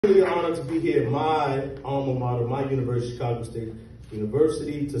Really honored to be here at my alma mater, my university, Chicago State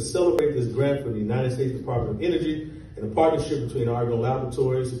University, to celebrate this grant from the United States Department of Energy and a partnership between Argonne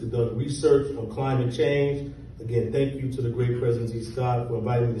laboratories to conduct research on climate change. Again, thank you to the great President Z. Scott for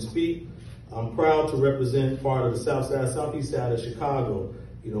inviting me to speak. I'm proud to represent part of the south side, southeast side of Chicago,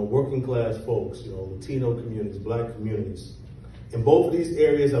 working class folks, Latino communities, black communities. And both of these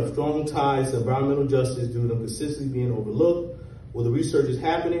areas have strong ties to environmental justice due to them consistently being overlooked. Where the research is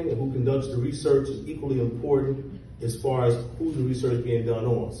happening and who conducts the research is equally important as far as who the research is being done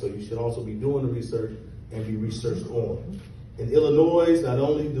on. So you should also be doing the research and be researched on. In Illinois, not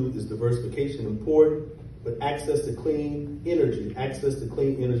only is diversification important, but access to clean energy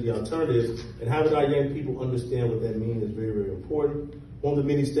alternatives, and having our young people understand what that means is very, very important. One of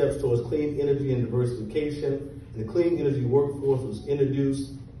the many steps towards clean energy and diversification, and the Clean Energy Workforce was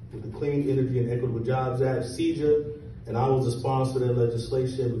introduced with the Clean Energy and Equitable Jobs Act, CEJA, and I was a sponsor of that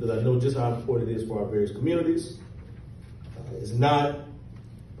legislation because I know just how important it is for our various communities. It's not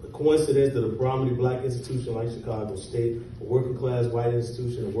a coincidence that a predominantly black institution like Chicago State, a working class white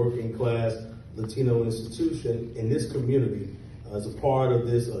institution, a working class Latino institution in this community is a part of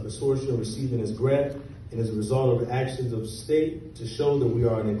this consortium receiving this grant, and as a result of the actions of the state to show that we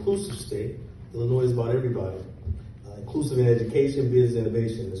are an inclusive state. Illinois is about everybody. Inclusive in education, business,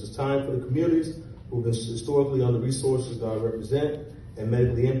 innovation. This is time for the communities who've been historically under resources that I represent and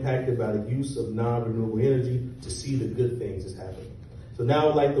medically impacted by the use of non-renewable energy to see the good things that's happening. So now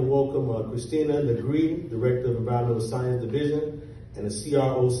I'd like to welcome Christina Negree, Director of Environmental Science Division, and the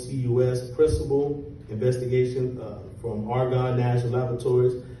CROCUS Principal Investigation from Argonne National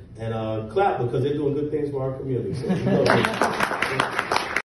Laboratories, and clap because they're doing good things for our community. So,